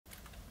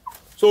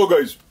So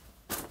guys,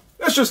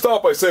 let's just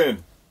start by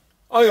saying,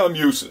 I am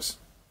useless.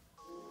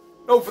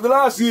 Now for the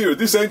last year,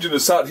 this engine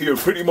has sat here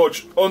pretty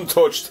much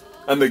untouched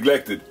and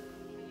neglected.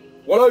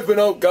 While I've been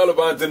out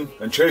gallivanting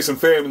and chasing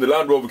fame in the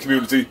Land Rover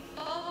community,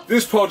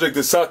 this project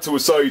is sat to a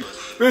side,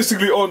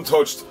 basically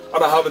untouched,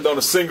 and I haven't done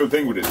a single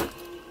thing with it.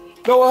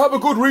 Now I have a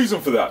good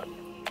reason for that.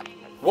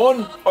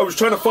 One, I was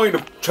trying to find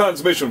a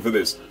transmission for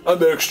this, and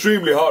they're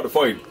extremely hard to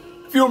find.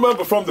 If you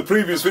remember from the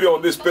previous video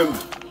on this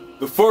build,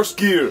 the first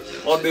gear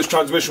on this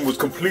transmission was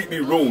completely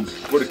ruined,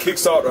 where the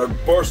kickstarter had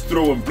burst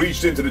through and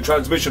breached into the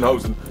transmission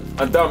housing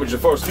and damaged the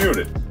first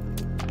unit.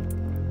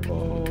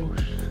 Oh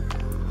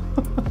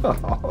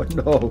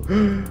no.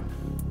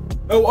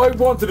 Now I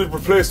wanted to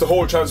replace the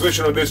whole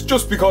transmission on this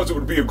just because it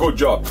would be a good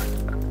job.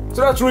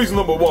 So that's reason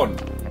number one.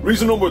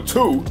 Reason number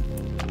two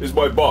is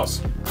my boss.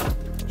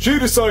 She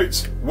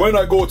decides when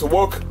I go to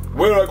work,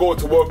 where I go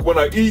to work, when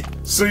I eat,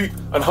 sleep,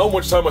 and how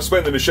much time I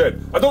spend in the shed.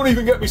 And don't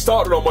even get me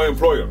started on my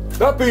employer.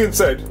 That being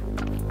said,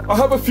 I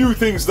have a few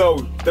things now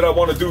that I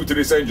want to do to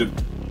this engine,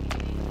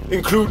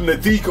 including a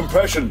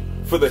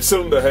decompression for the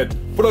cylinder head.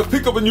 But I've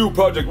picked up a new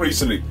project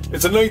recently.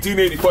 It's a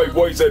 1985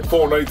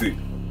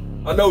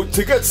 YZ490. And now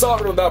to get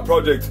started on that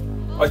project,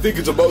 I think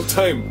it's about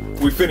time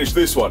we finish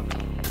this one.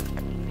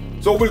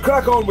 So we'll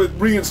crack on with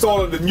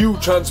reinstalling the new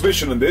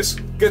transmission in this,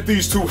 get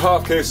these two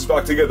half cases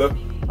back together,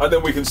 and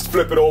then we can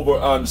flip it over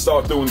and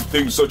start doing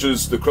things such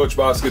as the clutch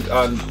basket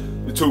and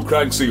the two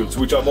crank seals,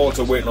 which I'm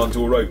also waiting on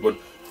to arrive. But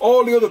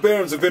all the other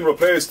bearings have been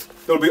replaced.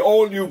 There'll be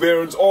all new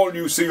bearings, all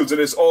new seals in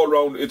this, all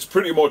round. It's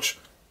pretty much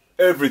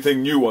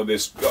everything new on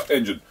this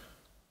engine.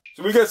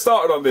 So we'll get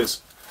started on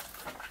this.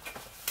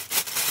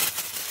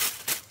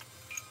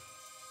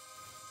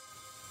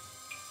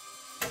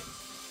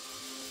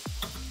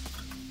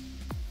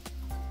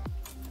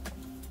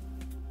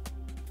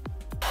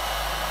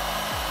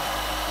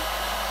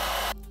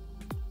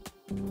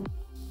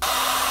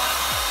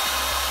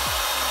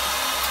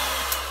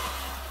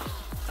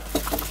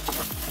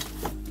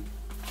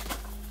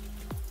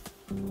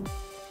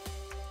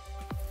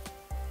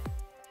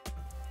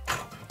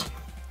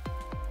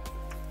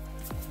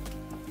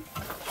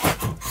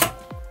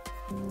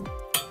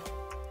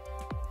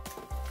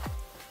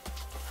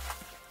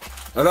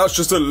 And that's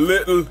just a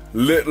little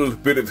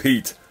bit of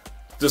heat.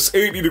 Just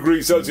 80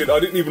 degrees Celsius.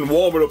 I didn't even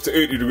warm it up to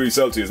 80 degrees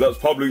Celsius. That's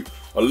probably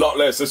a lot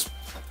less.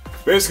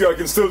 Basically, I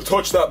can still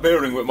touch that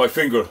bearing with my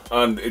finger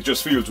and it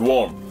just feels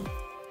warm.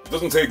 It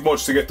doesn't take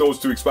much to get those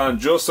to expand,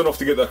 just enough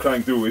to get that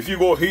crank through. If you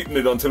go heating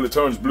it until it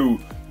turns blue,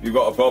 you've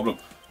got a problem.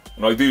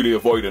 And ideally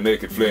avoid a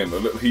naked flame. A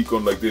little heat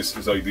gun like this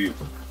is ideal.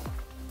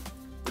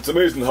 It's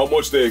amazing how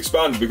much they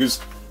expand, because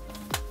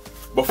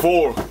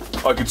before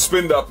I could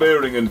spin that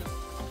bearing and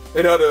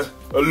it had a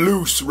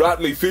loose,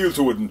 rattly feel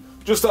to it, and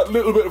just that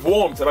little bit of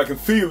warmth, and I can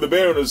feel the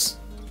bearing is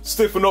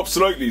stiffen up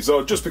slightly.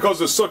 So just because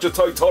there's such a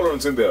tight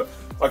tolerance in there,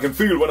 I can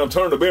feel when I'm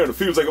turning the bearing, it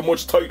feels like a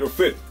much tighter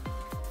fit.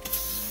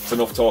 It's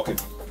enough talking.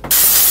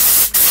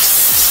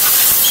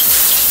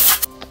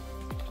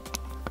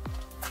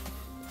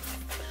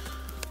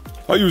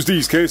 I use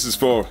these cases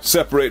for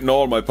separating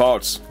all my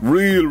parts.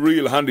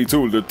 Real handy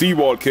tool. They're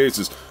D-wall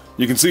cases.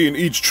 You can see in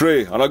each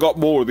tray, and I got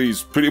more of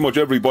these. Pretty much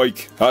every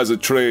bike has a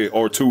tray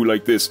or two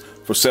like this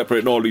for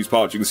separating all these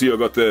parts. You can see I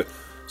got the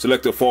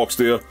selector forks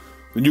there,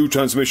 the new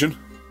transmission,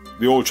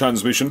 the old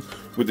transmission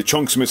with the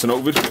chunks missing out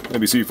of it. Let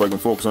me see if I can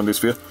focus on this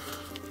for you.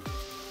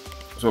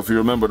 So if you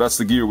remember, that's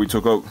the gear we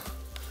took out.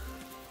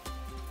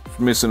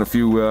 Missing a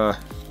few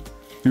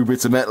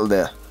bits of metal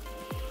there.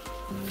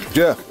 But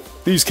yeah,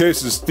 these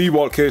cases,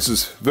 D-wall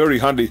cases, very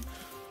handy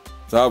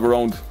to have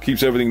around.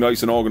 Keeps everything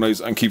nice and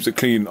organised and keeps it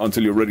clean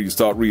until you're ready to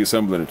start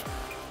reassembling it.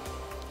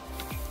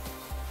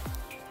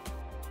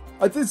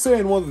 I did say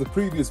in one of the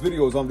previous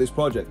videos on this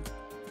project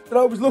that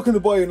I was looking to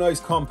buy a nice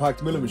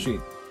compact milling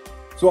machine,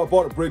 so I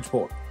bought a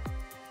Bridgeport.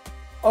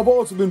 I've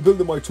also been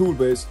building my tool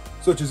base,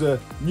 such as a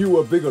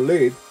newer, bigger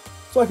lathe,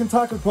 so I can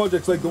tackle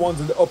projects like the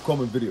ones in the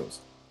upcoming videos.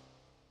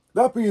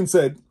 That being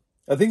said,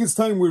 I think it's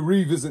time we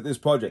revisit this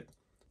project.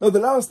 Now, the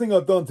last thing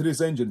I've done to this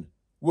engine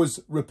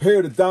was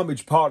repair the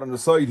damaged part on the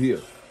side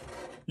here.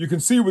 You can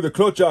see where the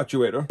clutch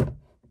actuator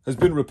has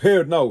been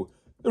repaired now.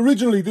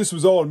 Originally this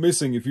was all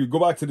missing. If you go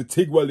back to the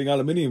TIG welding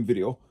aluminium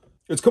video,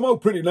 it's come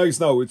out pretty nice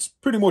now. It's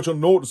pretty much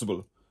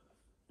unnoticeable.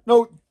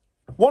 Now,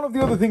 one of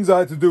the other things I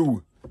had to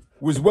do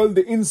was weld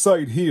the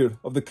inside here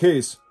of the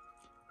case.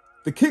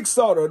 The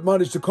kickstarter had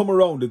managed to come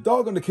around. The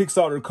dog on the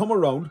kickstarter had come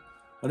around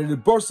and it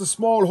had burst a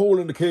small hole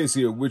in the case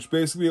here, which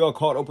basically got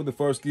caught up in the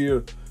first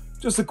gear.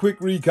 Just a quick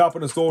recap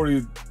on the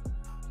story.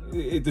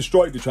 It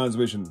destroyed the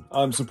transmission.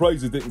 I'm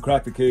surprised it didn't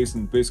crack the case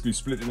and basically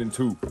split it in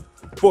two.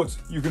 But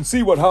you can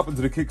see what happened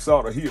to the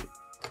kickstarter here.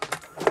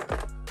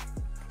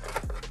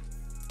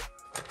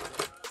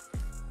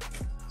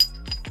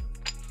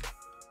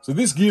 So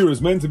this gear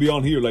is meant to be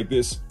on here like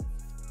this.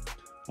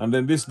 And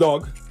then this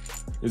dog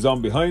is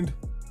on behind.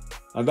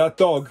 And that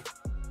dog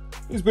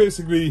is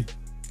basically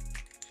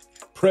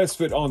press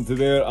fit onto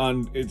there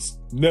and it's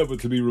never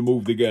to be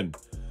removed again.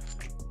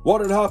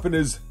 What had happened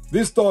is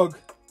this dog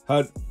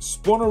had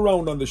spun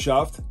around on the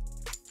shaft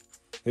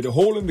hit a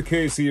hole in the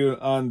case here,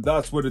 and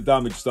that's where the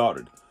damage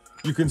started.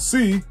 You can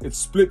see it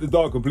split the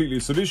dog completely,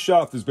 so this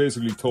shaft is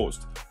basically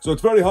toast. So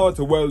it's very hard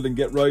to weld and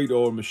get right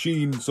or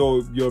machine,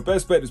 so your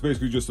best bet is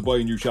basically just to buy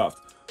a new shaft.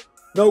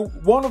 Now,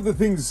 one of the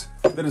things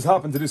that has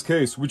happened to this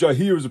case, which I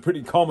hear is a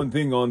pretty common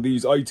thing on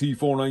these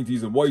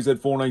IT490s and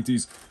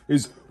YZ490s,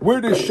 is where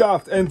this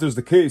shaft enters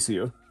the case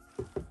here,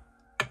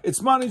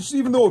 it's managed,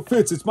 even though it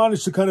fits, it's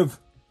managed to kind of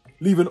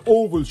leave an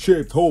oval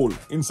shaped hole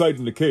inside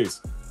in the case.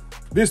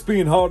 This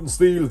being hardened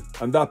steel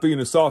and that being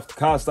a soft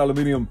cast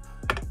aluminium,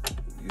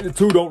 the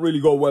two don't really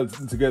go well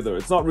together.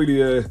 It's not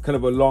really a kind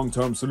of a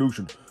long-term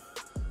solution.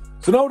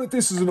 So now that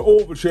this is an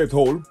oval shaped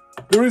hole,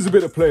 there is a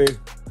bit of play.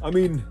 I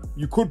mean,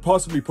 you could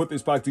possibly put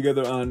this back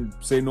together and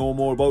say no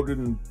more about it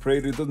and pray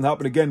that it doesn't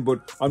happen again,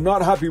 but I'm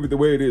not happy with the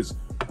way it is.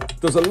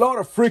 There's a lot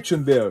of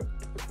friction there.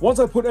 Once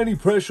I put any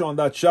pressure on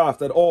that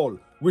shaft at all,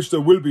 which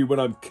there will be when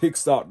I'm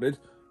kickstarting it,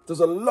 there's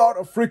a lot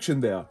of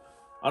friction there.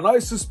 And I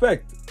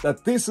suspect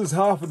that this is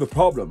half of the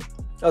problem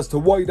as to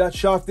why that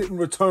shaft didn't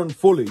return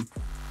fully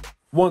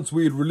once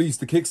we had released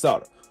the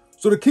Kickstarter.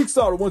 So the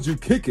Kickstarter, once you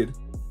kick it,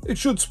 it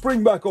should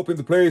spring back up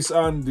into place,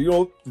 and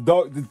you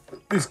know,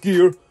 this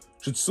gear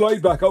should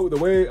slide back out of the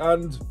way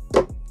and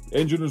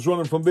engine is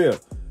running from there.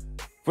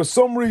 For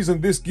some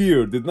reason, this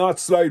gear did not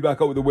slide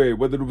back out of the way,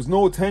 whether there was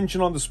no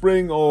tension on the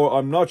spring, or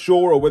I'm not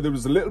sure, or whether there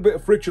was a little bit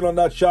of friction on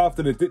that shaft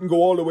and it didn't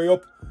go all the way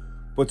up.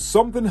 But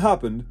something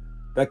happened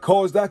that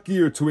caused that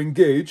gear to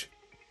engage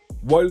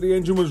while the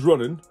engine was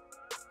running.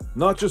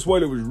 Not just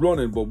while it was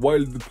running, but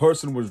while the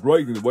person was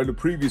riding it, while the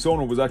previous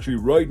owner was actually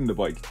riding the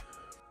bike.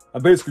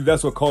 And basically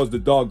that's what caused the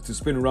dog to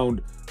spin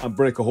around and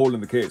break a hole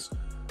in the case.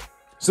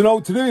 So now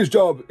today's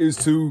job is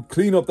to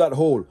clean up that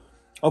hole.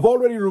 I've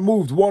already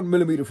removed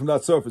 1mm from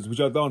that surface, which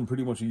I've done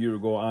pretty much a year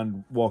ago,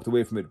 and walked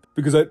away from it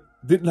because I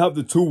didn't have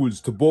the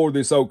tools to bore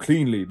this out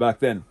cleanly back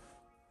then.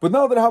 But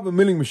now that I have a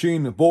milling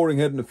machine, a boring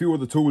head and a few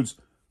other tools,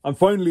 I'm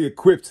finally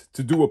equipped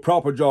to do a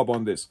proper job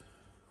on this.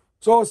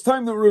 So it's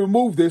time to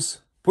remove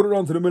this, put it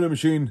onto the milling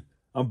machine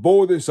and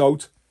bore this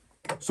out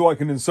so I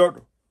can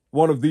insert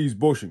one of these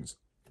bushings.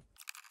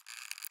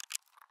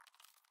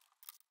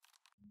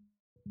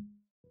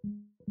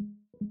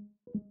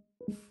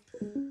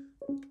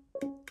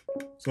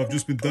 So I've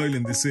just been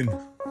dialing this in.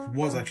 It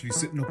was actually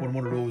sitting up on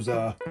one of those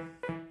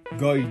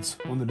guides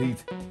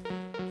underneath.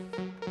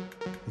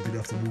 I did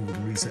have to move it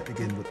and reset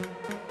again, but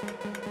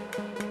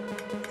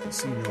you can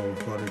see now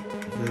I've got it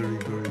very,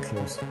 very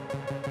close.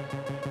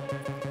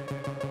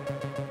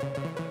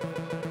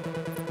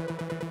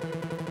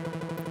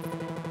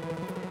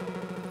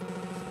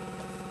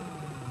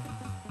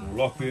 We're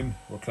locked in,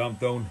 we're clamped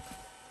down.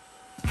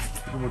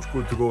 Pretty much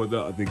good to go with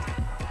that, I think.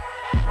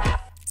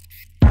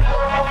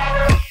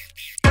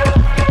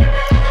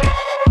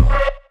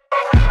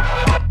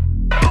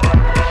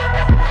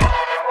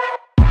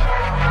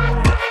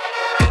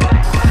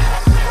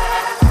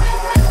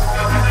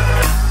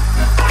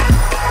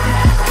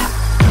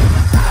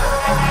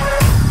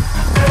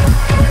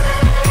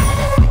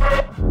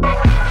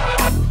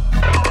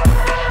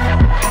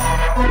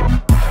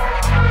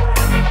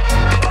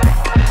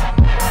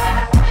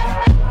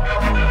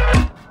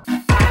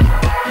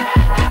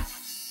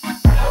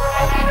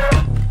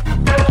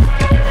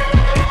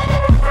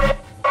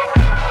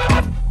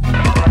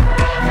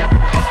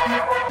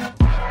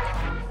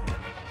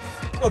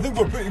 I think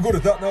we're pretty good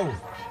at that now.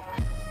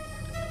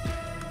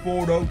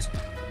 Bored out.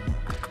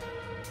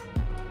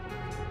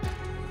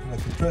 I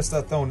can press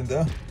that down in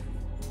there.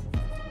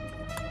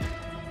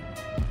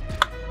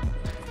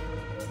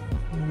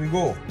 There we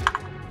go.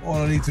 All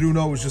I need to do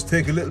now is just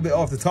take a little bit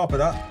off the top of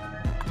that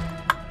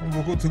and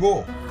we're good to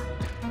go.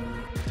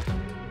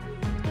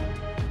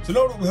 So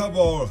now that we have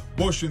our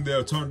bush in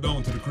there turned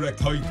down to the correct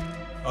height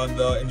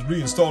and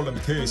reinstalled in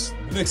the case,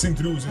 the next thing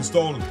to do is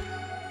install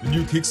the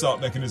new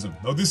kickstart mechanism.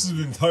 Now this is an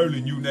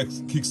entirely new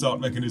kickstart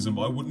mechanism.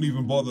 I wouldn't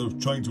even bother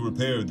trying to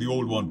repair the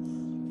old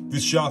one.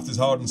 This shaft is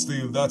hardened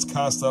steel, that's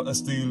cast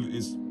steel,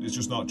 it's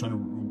just not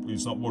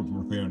it's not worth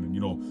repairing. And you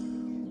know,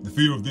 the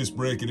fear of this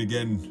breaking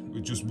again,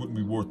 it just wouldn't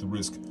be worth the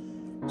risk.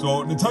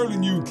 So an entirely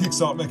new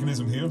kickstart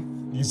mechanism here.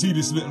 You can see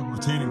this little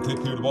retaining clip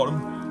here at the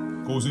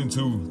bottom, goes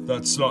into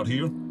that slot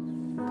here.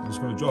 I'm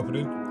just going to drop it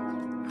in.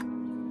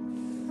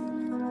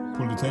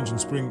 Pull the tension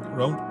spring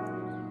around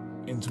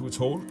into its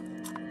hole.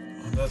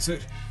 And that's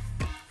it.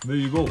 There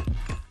you go.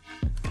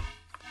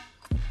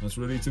 That's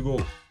ready to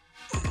go.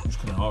 It's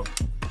kind of hard.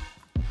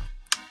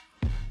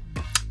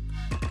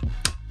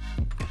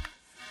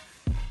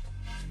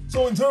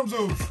 So in terms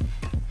of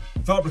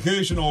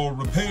fabrication or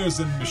repairs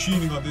and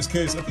machining on this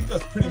case, I think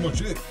that's pretty much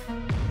it.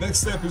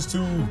 Next step is to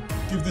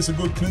give this a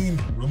good clean,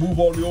 remove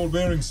all the old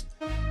bearings.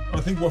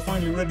 I think we're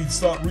finally ready to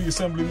start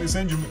reassembling this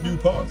engine with new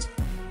parts.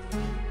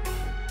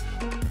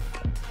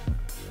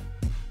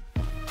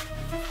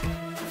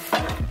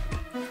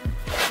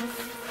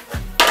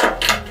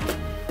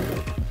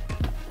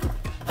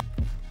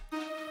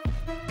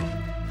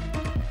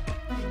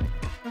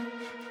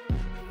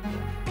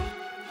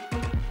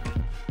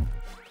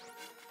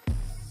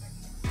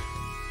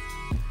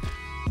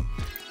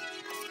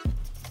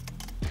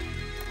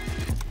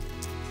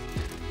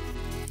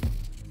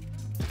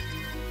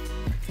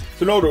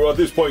 So now that we're at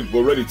this point,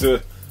 we're ready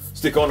to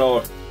stick on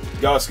our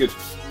gasket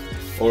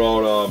or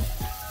our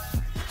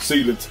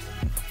sealant.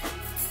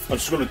 I'm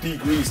just going to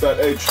degrease that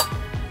edge.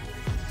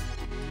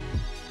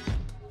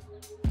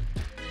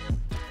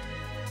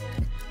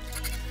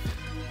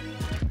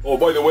 Oh,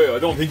 by the way, I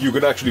don't think you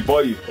can actually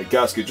buy a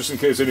gasket, just in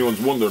case anyone's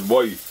wondering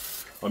why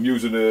I'm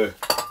using a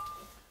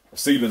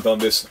sealant on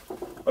this.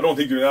 I don't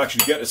think you can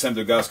actually get a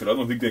center gasket. I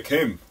don't think they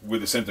came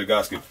with a center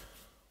gasket.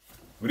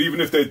 But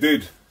even if they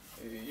did,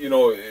 you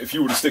know, if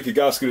you were to stick a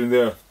gasket in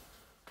there,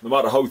 no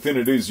matter how thin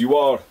it is, you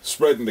are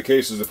spreading the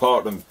cases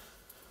apart. And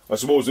I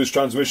suppose this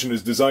transmission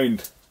is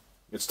designed,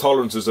 its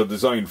tolerances are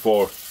designed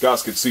for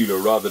gasket sealer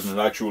rather than an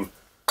actual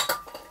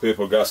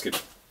paper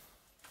gasket.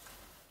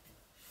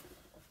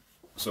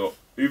 So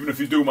even if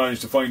you do manage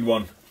to find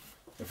one,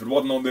 if it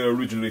wasn't on there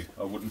originally,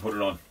 I wouldn't put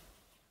it on.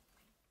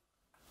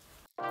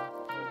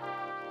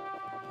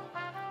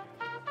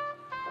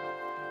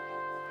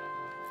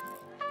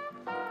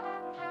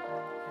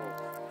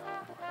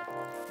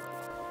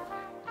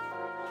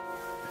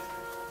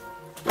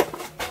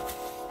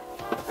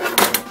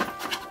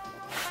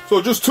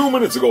 So just 2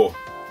 minutes ago,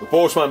 the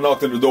postman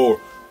knocked on the door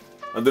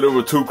and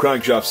delivered 2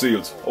 crankshaft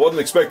seals. I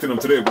wasn't expecting them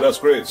today, but that's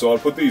great, so I'll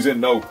put these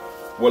in now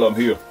while I'm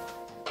here.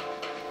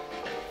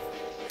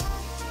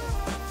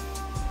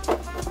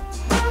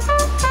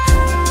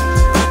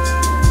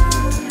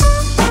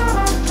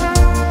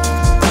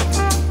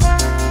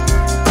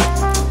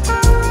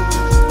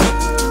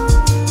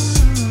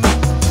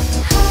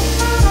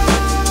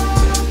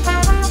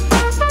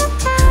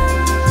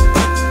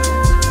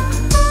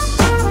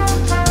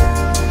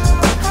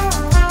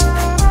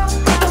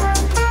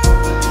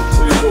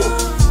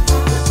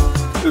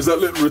 That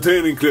little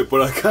retaining clip,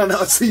 but I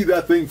cannot see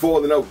that thing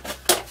falling out.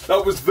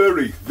 That was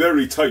very,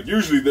 very tight.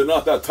 Usually they're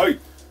not that tight.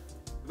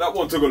 That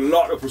one took a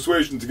lot of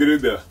persuasion to get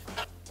in there.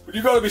 But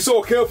you got to be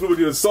so careful when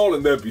you're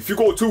installing them. If you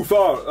go too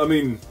far, I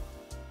mean,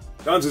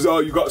 chances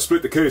are you got to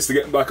split the case to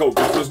get them back out.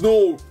 There's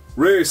no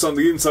race on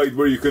the inside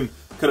where you can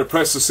kind of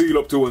press the seal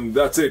up to and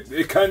that's it.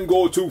 It can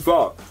go too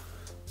far.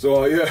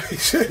 So yeah,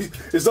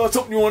 it's not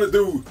something you want to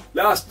do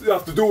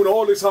after doing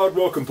all this hard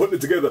work and putting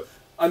it together,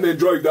 and then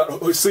drive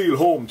that seal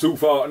home too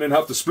far and then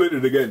have to split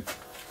it again.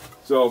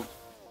 So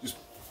just,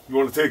 you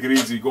want to take it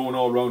easy, going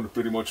all around it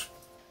pretty much.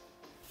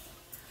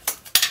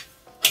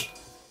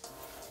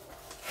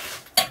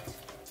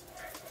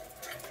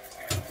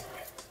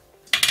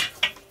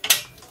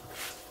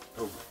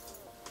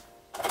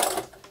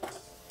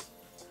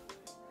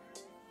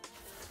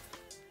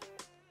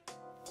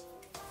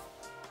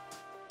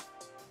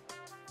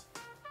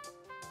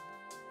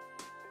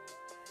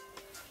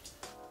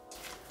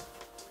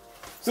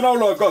 So now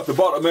that I've got the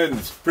bottom end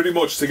pretty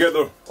much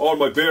together, all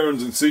my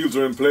bearings and seals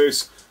are in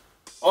place,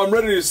 I'm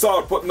ready to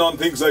start putting on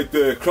things like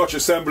the clutch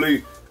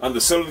assembly and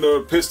the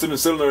cylinder, piston and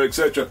cylinder,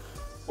 etc.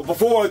 But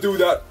before I do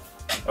that,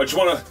 I just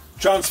want to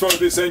transfer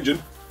this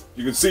engine.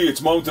 You can see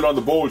it's mounted on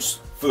the bolts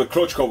for the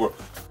clutch cover.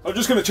 I'm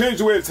just going to change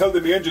the way it's held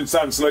in the engine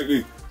stand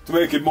slightly to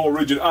make it more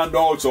rigid and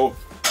also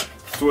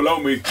to allow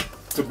me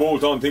to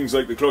bolt on things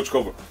like the clutch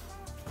cover.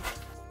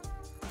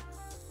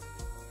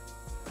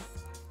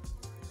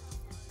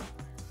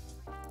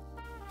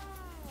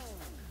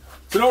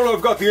 So now that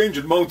I've got the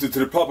engine mounted to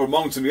the proper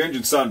mounts in the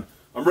engine stand,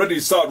 I'm ready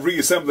to start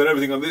reassembling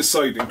everything on this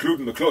side,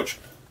 including the clutch.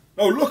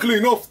 Now luckily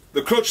enough,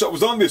 the clutch that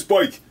was on this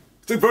bike,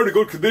 it's in very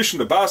good condition.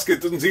 The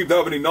basket doesn't seem to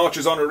have any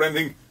notches on it or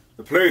anything.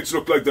 The plates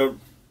look like they're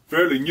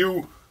fairly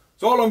new.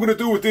 So all I'm going to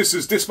do with this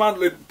is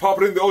dismantle it,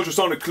 pop it in the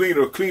ultrasonic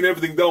cleaner, clean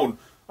everything down,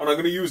 and I'm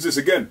going to use this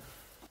again.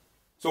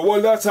 So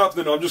while that's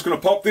happening, I'm just going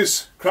to pop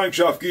this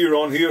crankshaft gear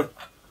on here,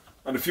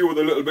 and a few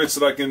other little bits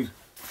that I can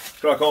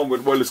crack on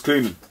with while it's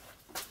cleaning.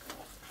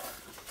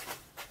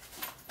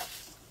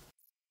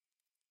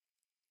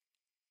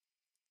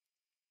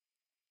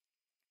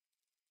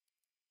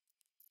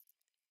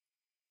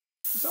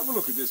 Let's have a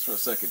look at this for a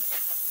second.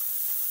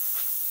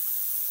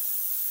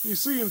 You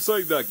see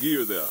inside that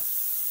gear there?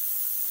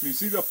 Can you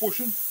see that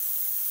bushing?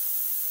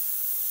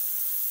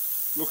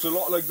 Looks a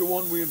lot like the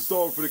one we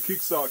installed for the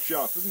kickstart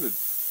shaft, isn't it?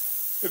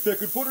 If they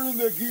could put it in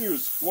their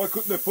gears, why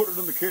couldn't they put it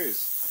in the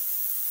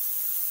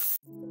case?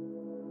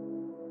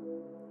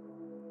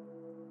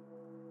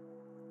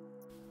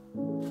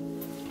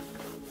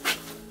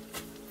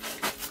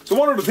 So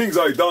one of the things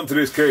I done to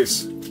this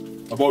case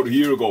about a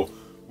year ago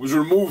was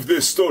remove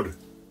this stud.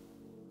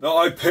 Now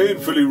I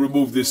painfully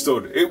removed this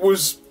stud. It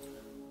was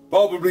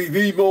probably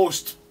the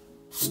most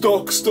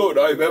stuck stud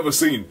I've ever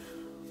seen,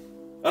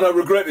 and I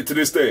regret it to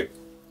this day.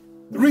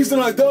 The reason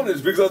I done it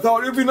is because I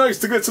thought it'd be nice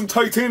to get some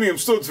titanium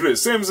studs for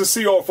this, same as the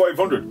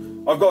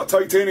CR500. I've got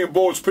titanium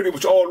bolts pretty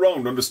much all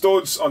around, on the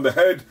studs, on the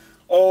head,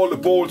 all the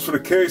bolts for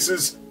the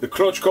cases, the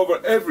clutch cover,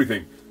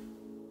 everything.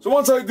 So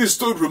once I had this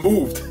stud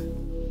removed,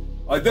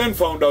 I then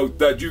found out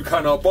that you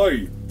cannot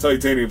buy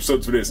titanium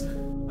studs for this.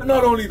 And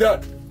not only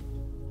that,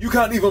 you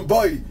can't even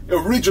buy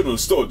original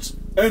studs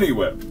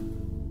anywhere.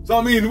 So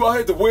I mean, I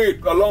had to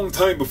wait a long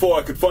time before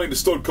I could find a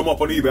stud come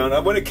up on eBay,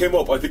 and when it came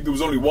up, I think there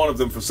was only one of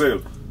them for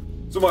sale.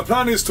 So my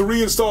plan is to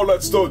reinstall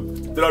that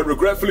stud that I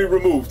regretfully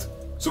removed,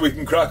 so we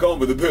can crack on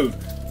with the build.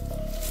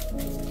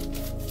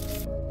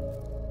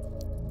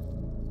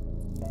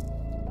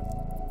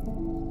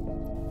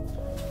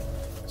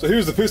 So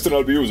here's the piston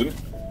I'll be using.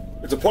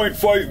 It's a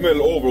 0.5mm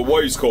over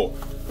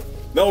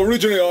YZ490. Now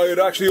originally I had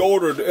actually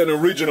ordered an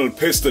original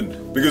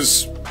piston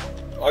because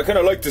I kind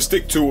of like to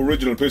stick to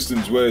original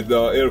pistons with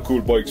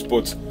air-cooled bikes,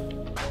 but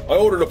I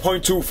ordered a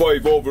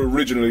 0.25 over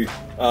originally,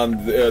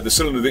 and the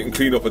cylinder didn't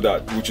clean up at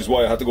that, which is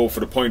why I had to go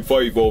for the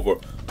 0.5 over,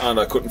 and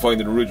I couldn't find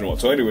an original one.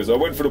 So anyways, I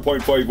went for the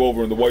 0.5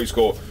 over in the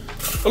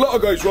YZ490. A lot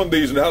of guys run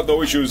these and have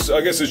no issues.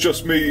 I guess it's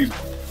just me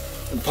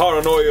and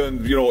paranoia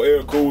and, you know,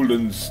 air-cooled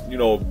and, you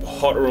know,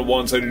 hotter on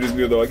one side than it is on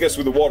the other. I guess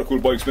with the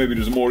water-cooled bikes maybe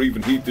there's a more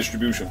even heat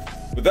distribution.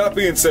 But that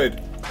being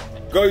said,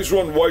 guys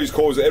run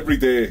YZ490s every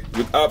day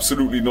with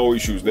absolutely no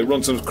issues. They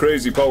run some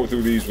crazy power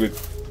through these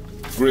with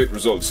great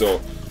results, so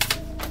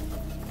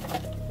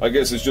I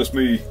guess it's just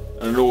me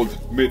and an old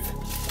myth.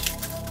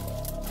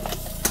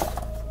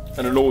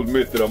 And an old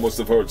myth that I must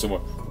have heard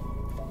somewhere.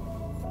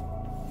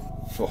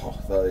 Oh,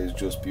 that is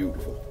just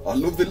beautiful. I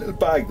love the little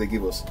bag they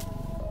give us.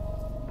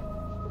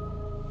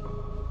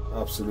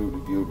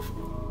 Absolutely beautiful.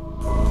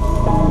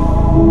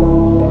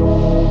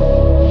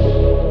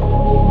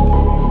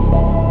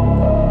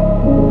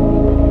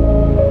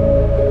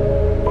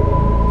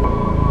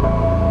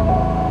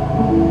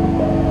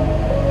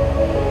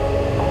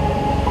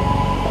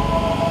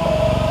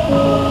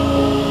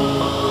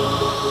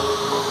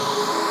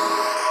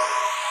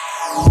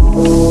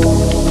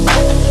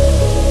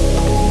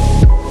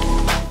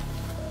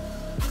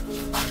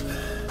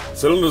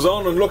 Cylinder's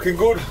on and looking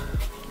good.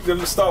 We're going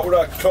to start with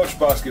that clutch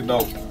basket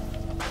now.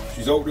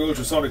 She's out the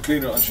ultrasonic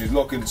cleaner and she's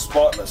looking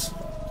spotless.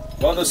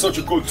 Well, that's such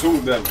a good tool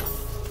then.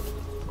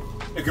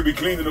 It could be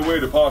cleaning away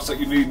the parts that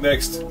you need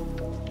next.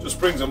 Just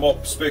brings them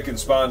up spick and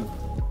span.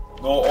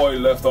 No oil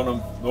left on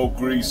them, no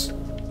grease.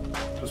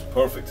 Just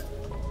perfect.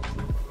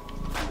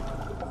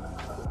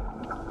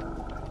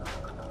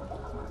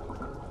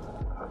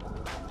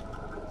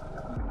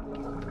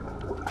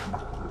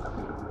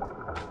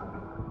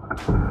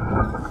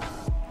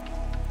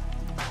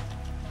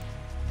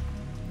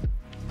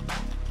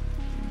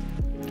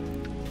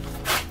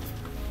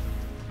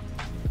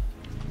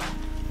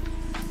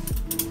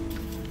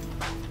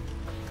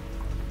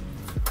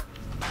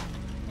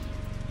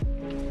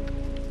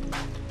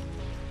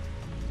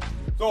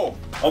 So,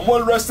 I'm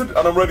well rested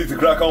and I'm ready to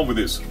crack on with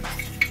this.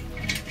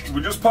 So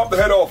we just pop the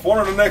head off. One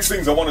of the next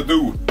things I want to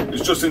do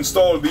is just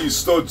install these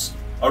studs.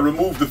 I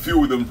removed a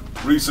few of them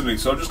recently,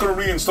 so I'm just going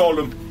to reinstall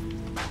them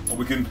and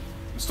we can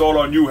install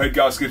our new head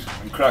gasket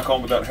and crack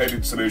on with that head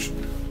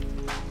installation.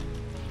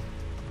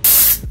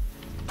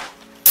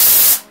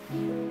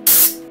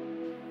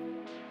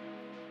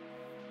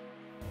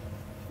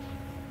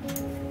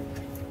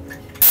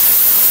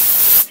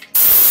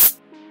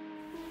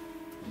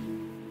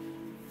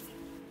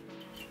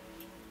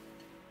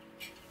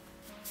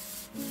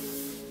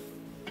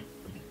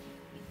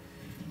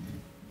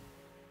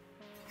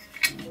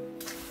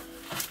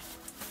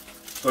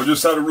 So I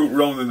just had a root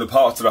around in the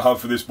parts that I have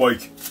for this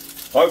bike.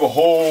 I have a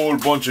whole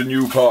bunch of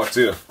new parts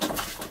here. In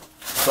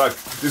fact,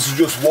 this is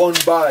just one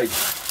bag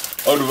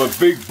out of a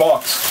big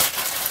box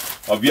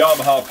of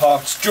Yamaha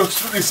parts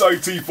just for this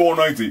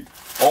IT490.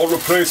 All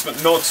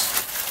replacement nuts,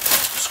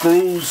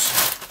 screws,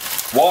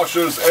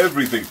 washers,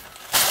 everything.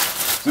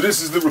 So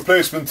this is the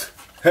replacement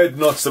head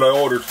nuts that I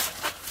ordered.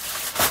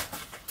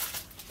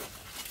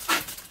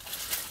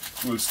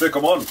 We'll stick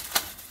them on.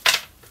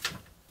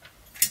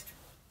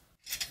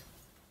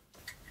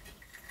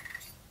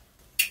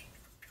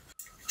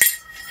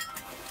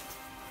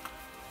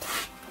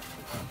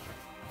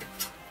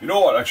 You know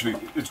what, actually,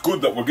 it's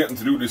good that we're getting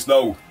to do this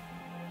now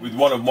with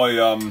one of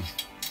my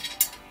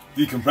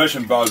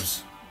decompression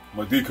valves,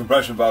 my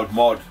decompression valve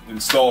mod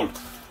installed.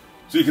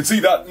 So you can see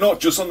that nut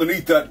just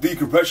underneath that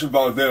decompression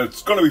valve there.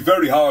 It's going to be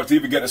very hard to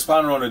even get a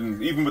spanner on it,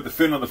 and even with the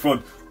fin on the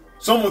front.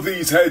 Some of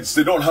these heads,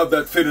 they don't have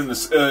that fin in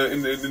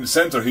the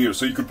center here,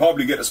 so you could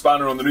probably get a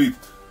spanner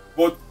underneath.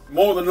 But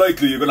more than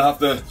likely, you're going to have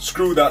to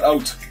screw that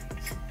out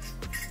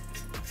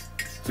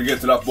to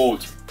get to that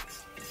bolt.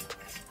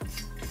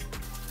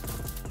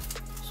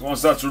 So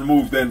once that's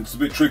removed, then it's a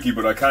bit tricky,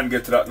 but I can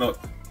get to that nut.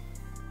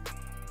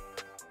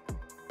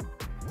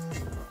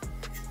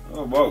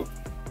 Oh wow.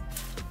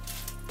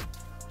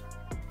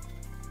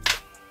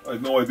 I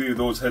had no idea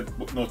those head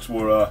nuts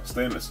were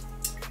stainless.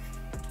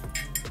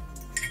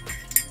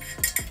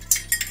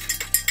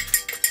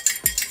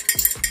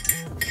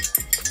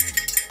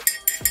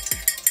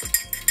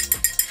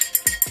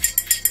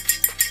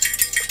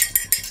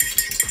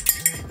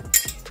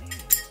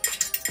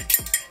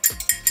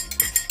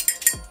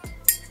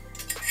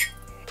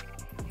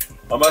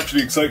 I'm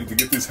actually excited to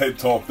get this head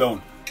torqued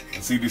down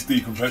and see this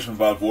decompression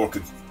valve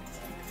working.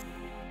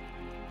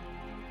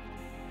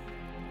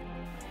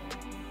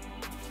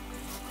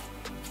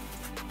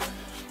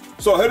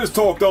 So head is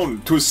torqued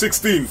down to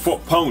 16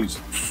 foot-pounds.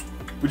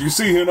 But you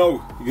see here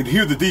now, you can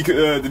hear the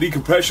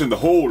decompression, the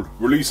hole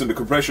releasing the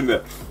compression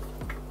there.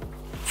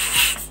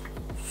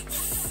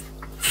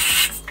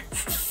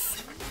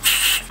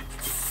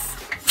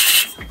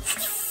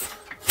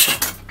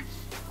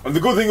 And the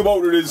good thing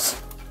about it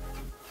is,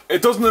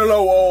 it doesn't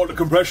allow all the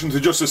compression to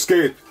just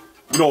escape,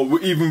 you know,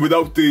 even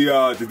without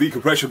the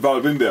decompression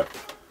valve in there.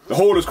 The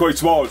hole is quite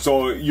small,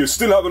 so you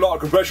still have a lot of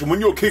compression. When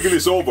you're kicking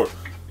this over,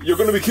 you're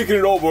going to be kicking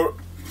it over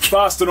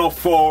fast enough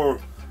for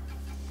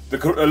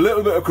a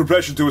little bit of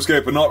compression to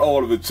escape, but not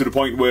all of it, to the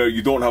point where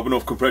you don't have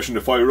enough compression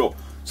to fire up.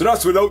 So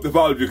that's without the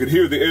valve. You can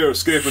hear the air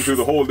escaping through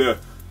the hole there.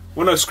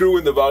 When I screw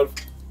in the valve,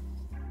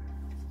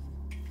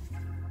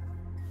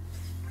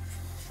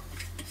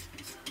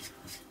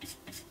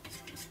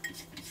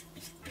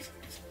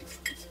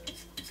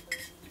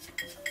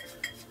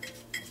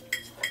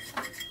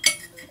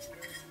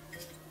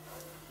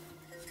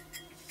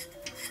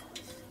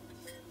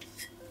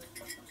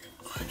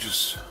 I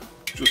just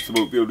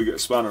about be able to get a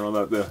spanner on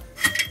that there.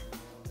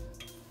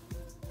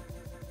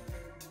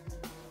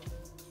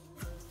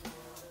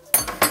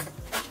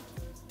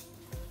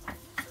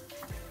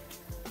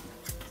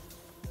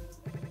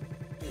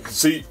 You can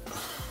see,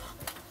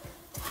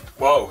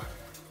 wow,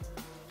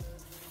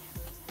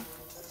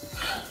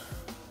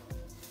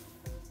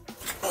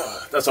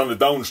 that's on the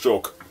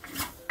downstroke,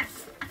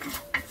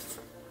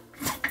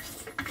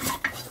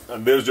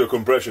 and there's your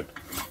compression.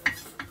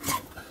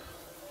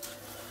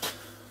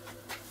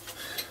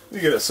 You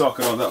get a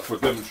socket on that for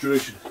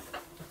demonstration.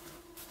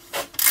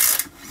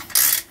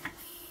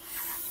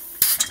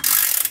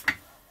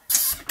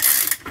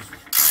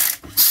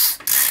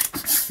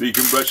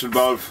 Decompression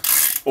valve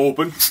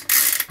open.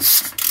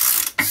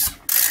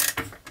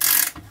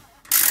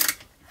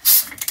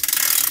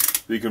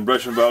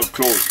 Decompression valve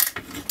closed.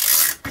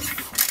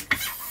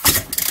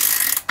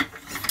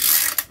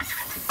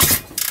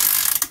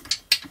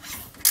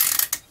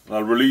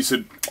 I'll release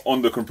it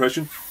on the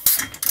compression.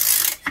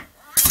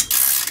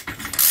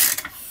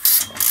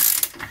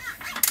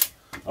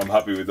 I'm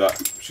happy with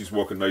that. She's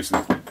working nicely.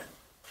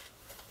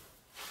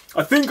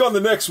 I think on the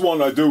next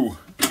one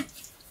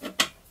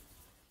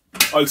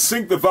I'll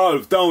sink the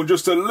valve down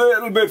just a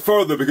little bit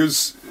further,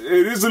 because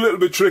it is a little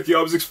bit tricky.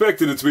 I was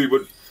expecting it to be,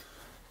 but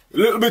a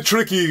little bit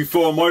tricky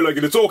for my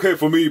liking. It's okay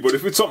for me, but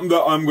if it's something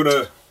that I'm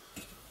gonna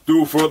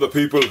do for other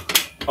people,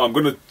 I'm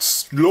gonna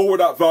lower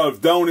that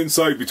valve down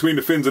inside between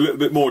the fins a little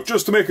bit more,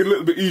 just to make it a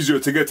little bit easier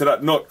to get to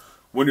that nut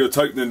when you're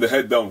tightening the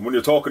head down, when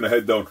you're torquing the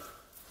head down.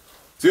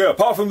 So yeah,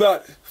 apart from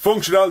that,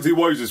 functionality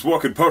wise it's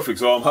working perfect,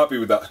 so I'm happy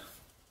with that.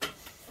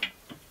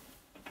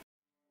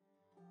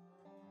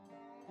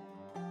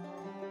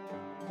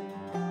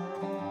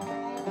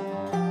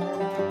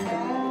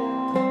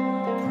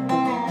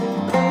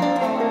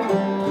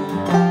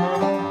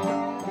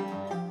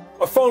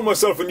 I found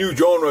myself a new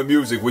genre of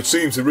music which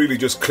seems to really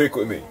just click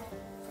with me.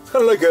 It's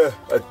kind of like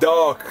a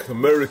dark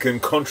American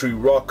country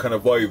rock kind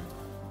of vibe.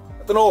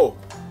 I don't know,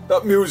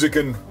 that music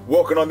and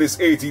working on this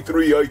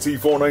 83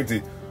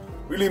 IT490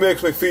 really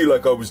makes me feel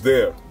like I was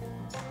there.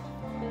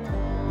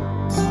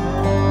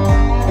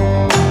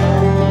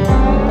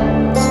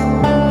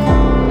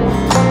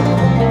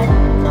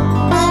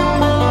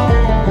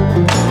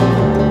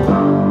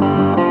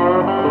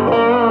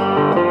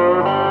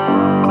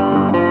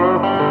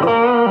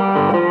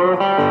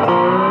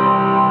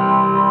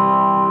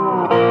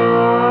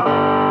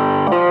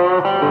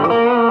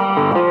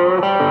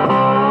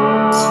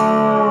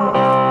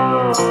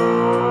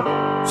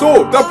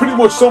 So that pretty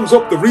much sums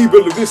up the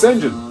rebuild of this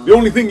engine. The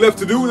only thing left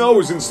to do now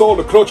is install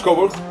the clutch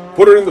cover,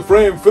 put it in the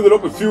frame, fill it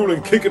up with fuel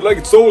and kick it like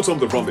it stole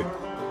something from me.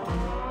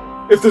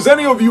 If there's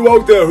any of you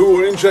out there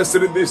who are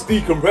interested in this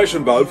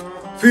decompression valve,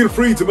 feel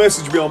free to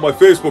message me on my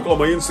Facebook or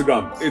my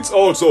Instagram. It's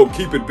also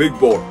Keep It Big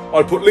Bore.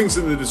 I'll put links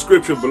in the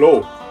description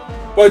below.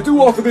 But I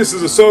do offer this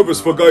as a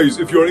service for guys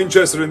if you're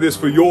interested in this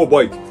for your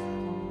bike.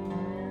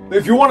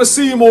 If you want to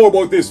see more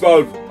about this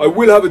valve, I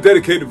will have a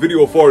dedicated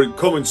video for it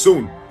coming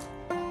soon.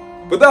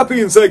 But that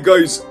being said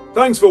guys,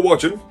 thanks for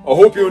watching, I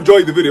hope you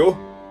enjoyed the video,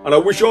 and I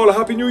wish you all a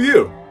happy new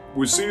year.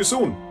 We'll see you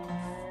soon.